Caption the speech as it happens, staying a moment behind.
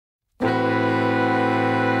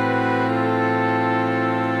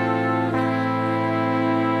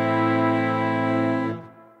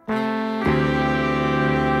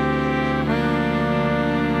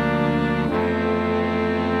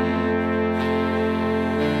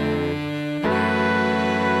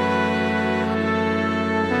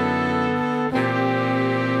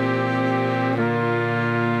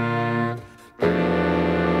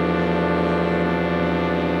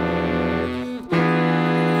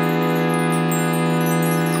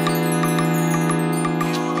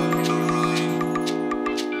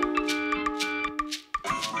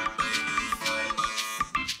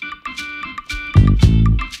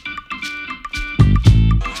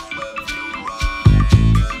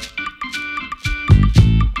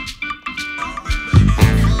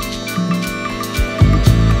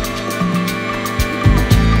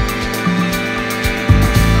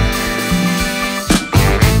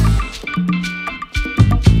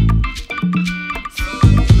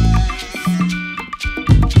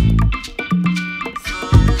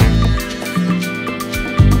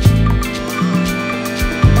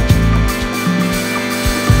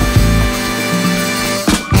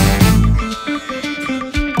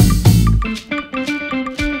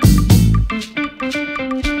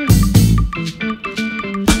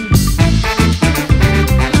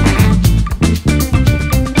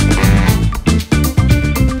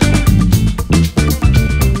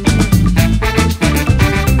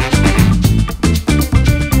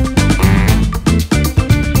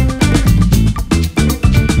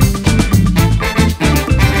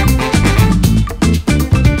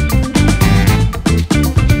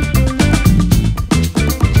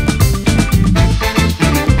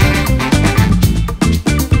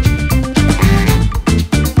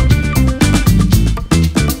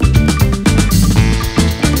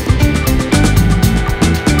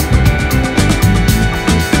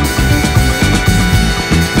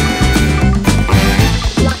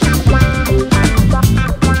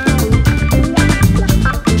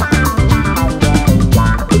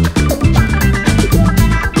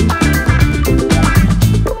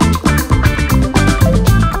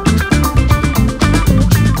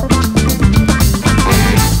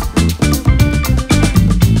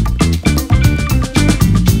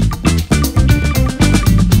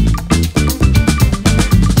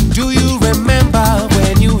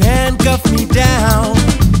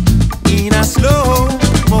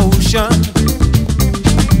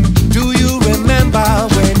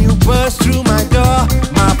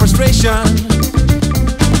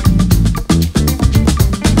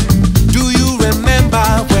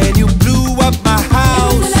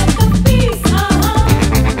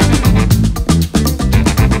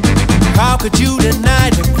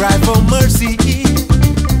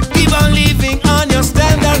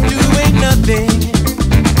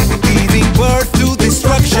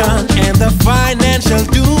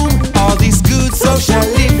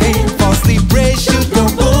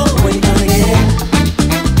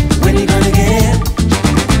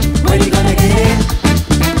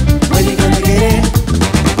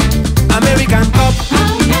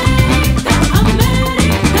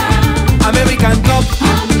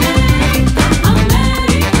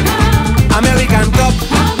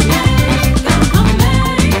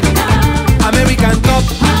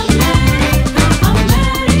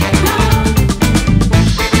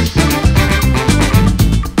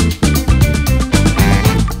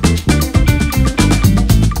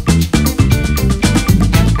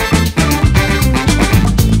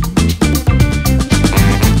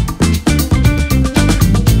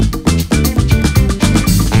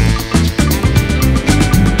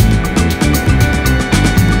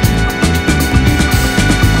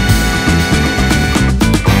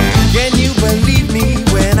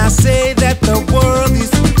say that the world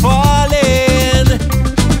is falling,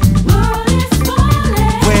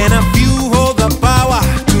 when a few hold the power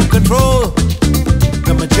to control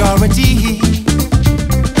the majority.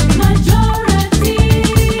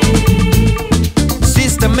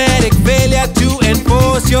 Systematic failure to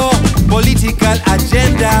enforce your political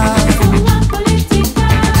agenda.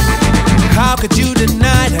 How could you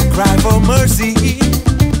deny the cry for mercy?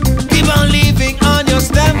 Keep on living on your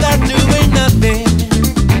standard, doing nothing,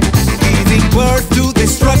 giving birth to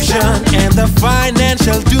destruction and the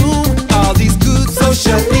financial doom. All these good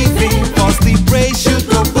social living, falsely praise should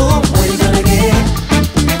go boom. When you gonna get it?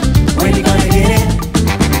 When you gonna get it?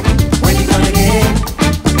 When you gonna get it?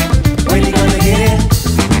 When you gonna get it?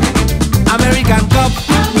 American Cup.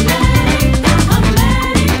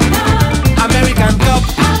 American Cup.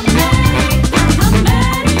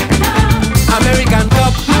 American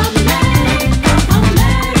Cup.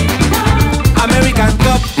 American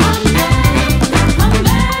Cup.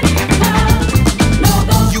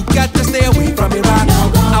 You got to stay away from Iraq,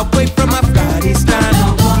 away from Afghanistan,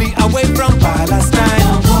 flee away from Palestine.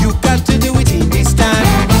 You got to do it in this time.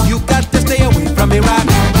 You got to stay away from Iraq,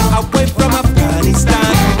 away from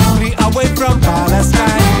Afghanistan, flee away from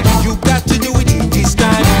Palestine. You got to do it in this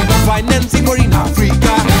time. Financing war in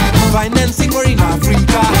Africa, financing war in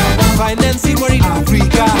Africa, financing war in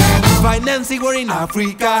Africa, financing war in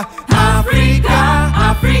Africa, Africa,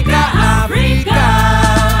 Africa, Africa.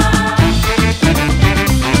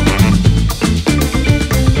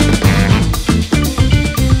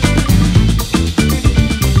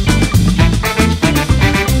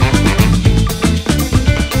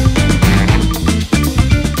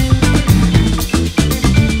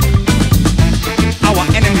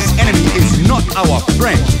 Our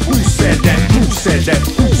friend, who said that? Who said that?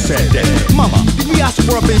 Who said that? Mama, did we ask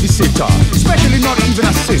for a babysitter? Especially not even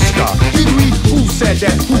a sister. Did we? Who said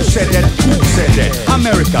that? Who said that? Who said that?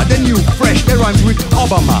 America, the new fresh, they rhymes with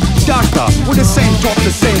Obama. Dhaka, with the same talk, the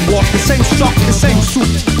same walk, the same stock, the same suit,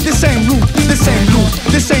 the same root, the same loot,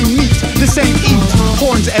 the same meat, the same eat.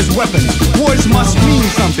 Horns as weapons. Words must mean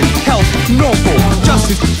something. Health, no gold.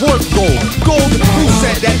 Justice, worth gold. Gold, who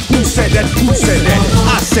said that? Who said that? Who said that?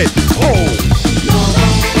 I said, oh.